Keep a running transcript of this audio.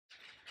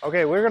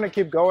Okay, we're going to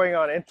keep going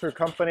on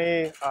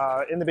intercompany.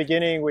 In the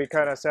beginning, we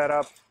kind of set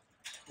up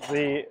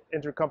the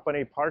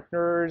intercompany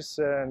partners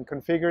and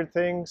configured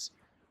things.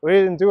 We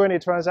didn't do any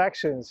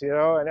transactions,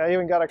 and I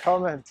even got a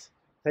comment.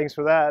 Thanks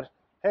for that.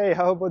 Hey,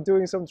 how about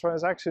doing some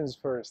transactions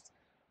first?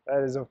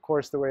 That is, of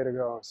course, the way to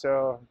go.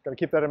 So I'm going to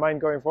keep that in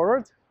mind going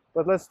forward.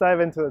 But let's dive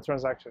into the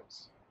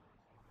transactions.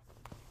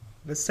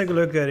 Let's take a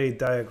look at a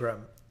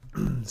diagram.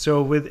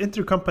 So with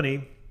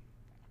intercompany,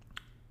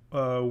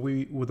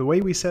 the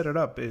way we set it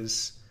up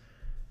is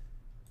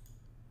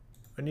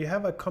when you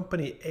have a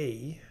company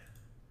A,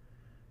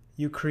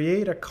 you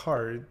create a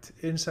card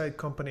inside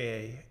company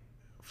A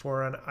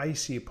for an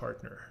IC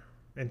partner,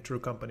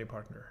 intercompany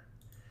partner.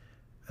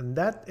 And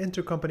that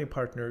intercompany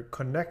partner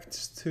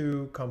connects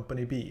to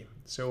company B.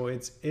 So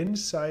it's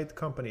inside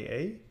company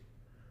A,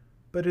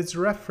 but it's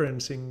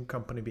referencing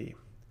company B.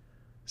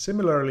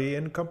 Similarly,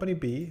 in company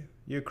B,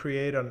 you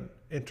create an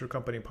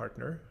intercompany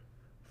partner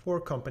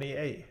for company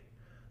A.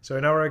 So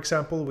in our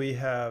example, we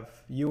have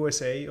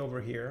USA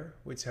over here,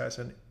 which has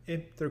an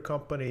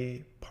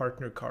intercompany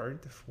partner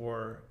card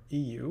for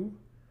EU,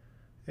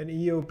 and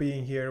EU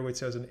being here, which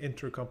has an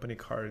intercompany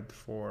card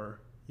for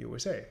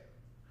USA.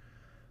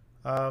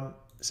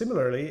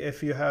 Similarly,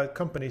 if you had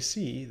company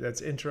C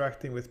that's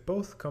interacting with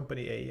both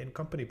company A and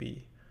company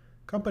B,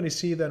 company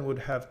C then would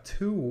have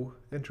two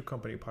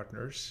intercompany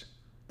partners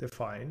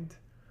defined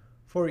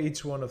for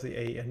each one of the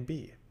A and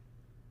B.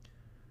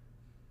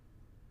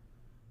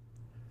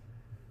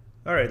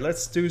 All right,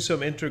 let's do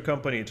some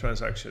intercompany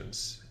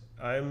transactions.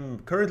 I'm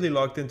currently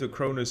logged into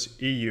Cronus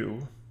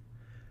EU,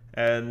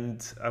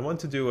 and I want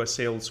to do a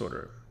sales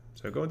order.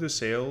 So I go into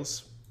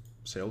sales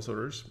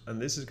orders,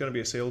 and this is going to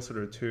be a sales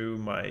order to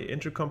my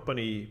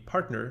intercompany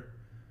partner,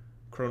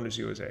 Cronus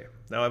USA.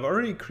 Now I've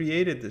already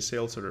created the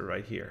sales order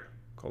right here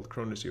called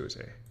Cronus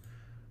USA.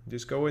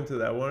 Just go into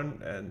that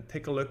one and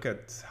take a look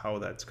at how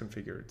that's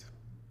configured.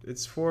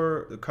 It's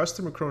for the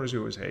customer Cronus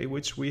USA,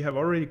 which we have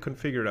already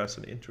configured as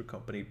an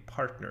intercompany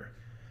partner.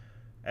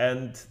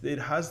 And it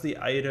has the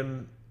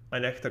item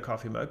Anecta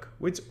coffee mug,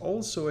 which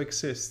also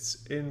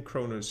exists in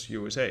Cronus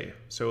USA.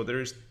 So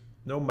there's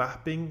no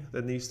mapping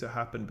that needs to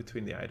happen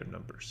between the item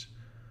numbers.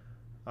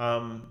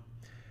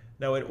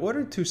 Now, in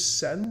order to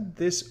send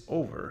this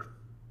over,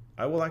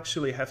 I will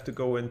actually have to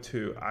go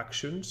into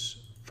Actions,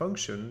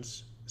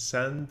 Functions,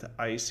 Send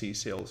IC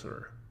Sales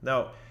Order.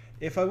 Now,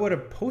 if I would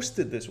have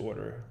posted this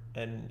order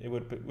and it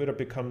would have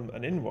become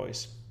an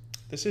invoice,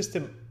 the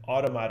system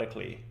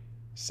automatically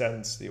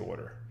sends the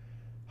order.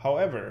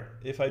 However,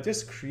 if I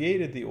just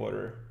created the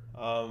order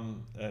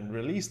and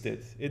released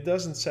it, it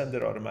doesn't send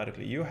it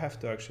automatically. You have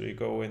to actually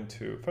go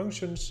into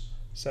Functions,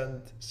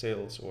 Send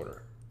Sales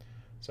Order.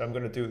 So I'm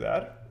going to do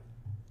that.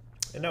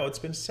 And now it's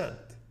been sent.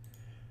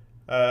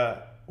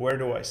 Where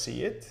do I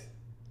see it?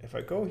 If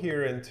I go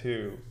here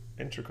into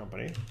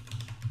Intercompany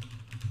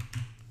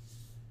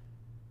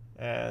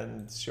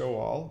and show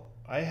all,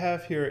 I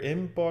have here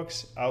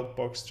inbox,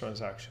 outbox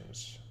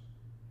transactions.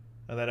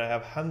 And then I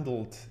have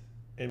handled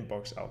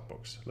inbox,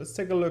 outbox. Let's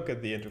take a look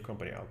at the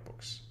intercompany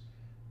outbox.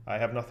 I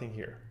have nothing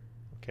here,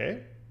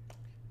 okay?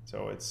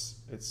 So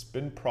it's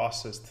been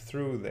processed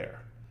through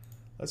there.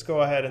 Let's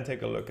go ahead and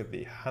take a look at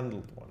the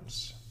handled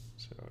ones.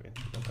 So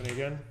intercompany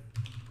again.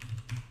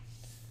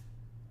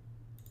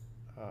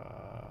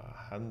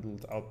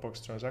 Handled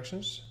outbox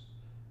transactions.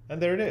 And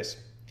there it is.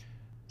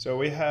 So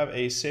we have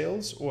a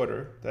sales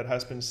order that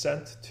has been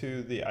sent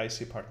to the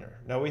IC partner.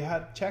 Now we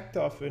had checked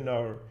off in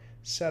our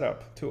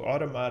setup to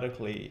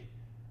automatically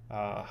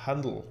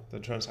handle the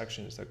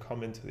transactions that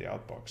come into the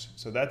outbox.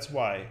 So that's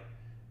why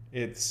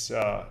it's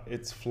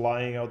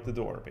flying out the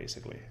door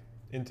basically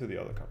into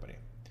the other company.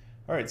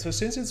 All right, so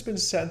since it's been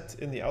sent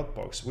in the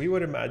outbox, we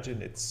would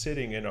imagine it's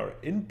sitting in our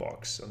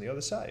inbox on the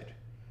other side.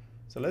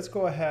 So let's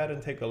go ahead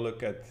and take a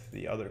look at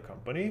the other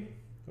company.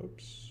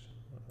 Oops.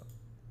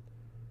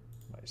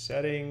 My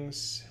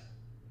settings.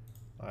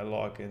 I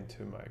log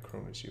into my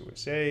Cronus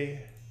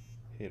USA,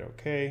 hit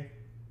OK,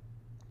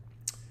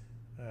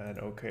 and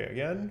OK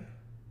again.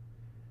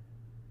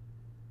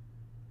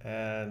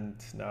 And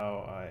now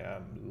I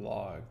am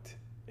logged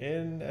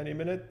in any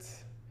minute.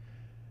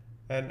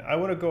 And I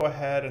want to go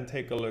ahead and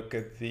take a look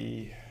at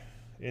the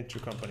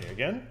intercompany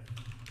again.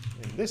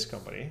 In this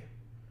company,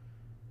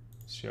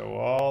 show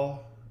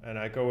all, and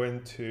I go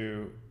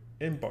into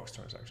inbox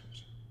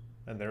transactions.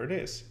 And there it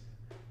is.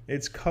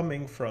 It's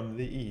coming from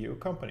the EU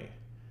company.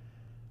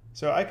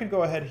 So I could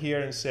go ahead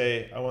here and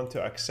say, I want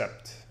to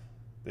accept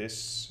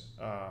this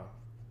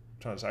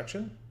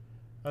transaction,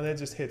 and then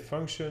just hit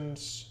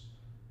Functions,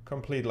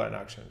 Complete Line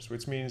Actions,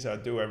 which means I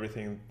do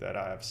everything that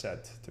I have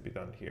set to be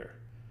done here.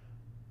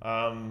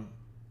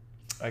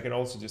 I can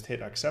also just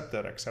hit accept,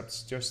 that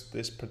accepts just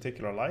this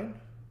particular line,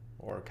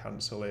 or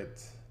cancel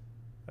it,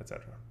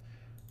 etc.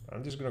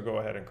 I'm just going to go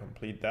ahead and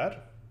complete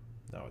that.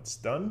 Now it's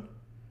done.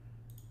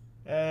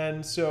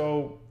 And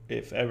so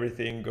if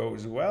everything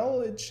goes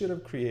well, it should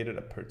have created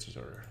a purchase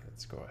order.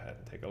 Let's go ahead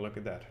and take a look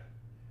at that.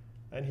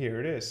 And here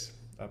it is,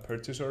 a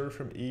purchase order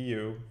from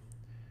EU.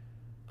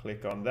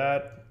 Click on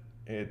that,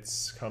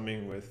 It's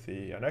coming with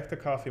the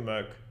Anecta coffee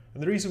mug.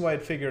 And the reason why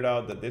it figured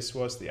out that this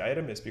was the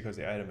item is because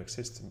the item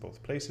exists in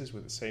both places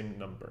with the same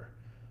number.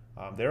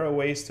 There are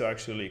ways to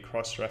actually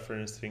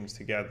cross-reference things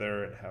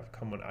together and have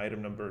common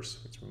item numbers,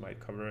 which we might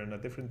cover in a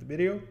different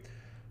video.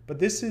 But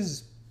this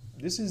is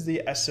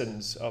the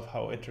essence of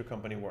how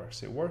intercompany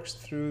works. It works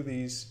through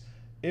these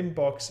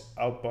inbox,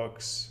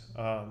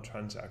 outbox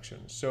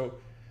transactions. So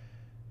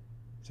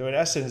in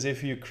essence,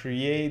 if you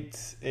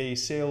create a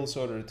sales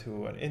order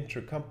to an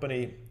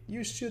intercompany,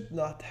 you should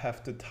not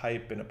have to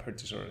type in a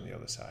purchase order on the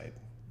other side.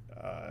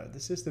 The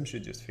system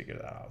should just figure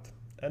that out.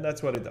 And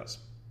that's what it does.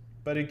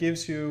 But it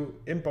gives you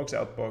inbox,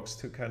 outbox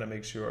to kind of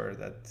make sure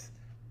that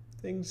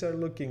things are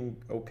looking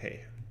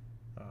okay.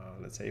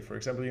 Let's say, for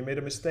example, you made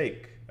a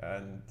mistake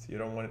and you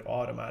don't want it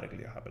automatically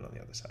to happen on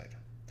the other side.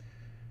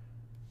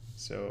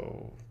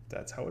 So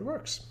that's how it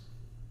works.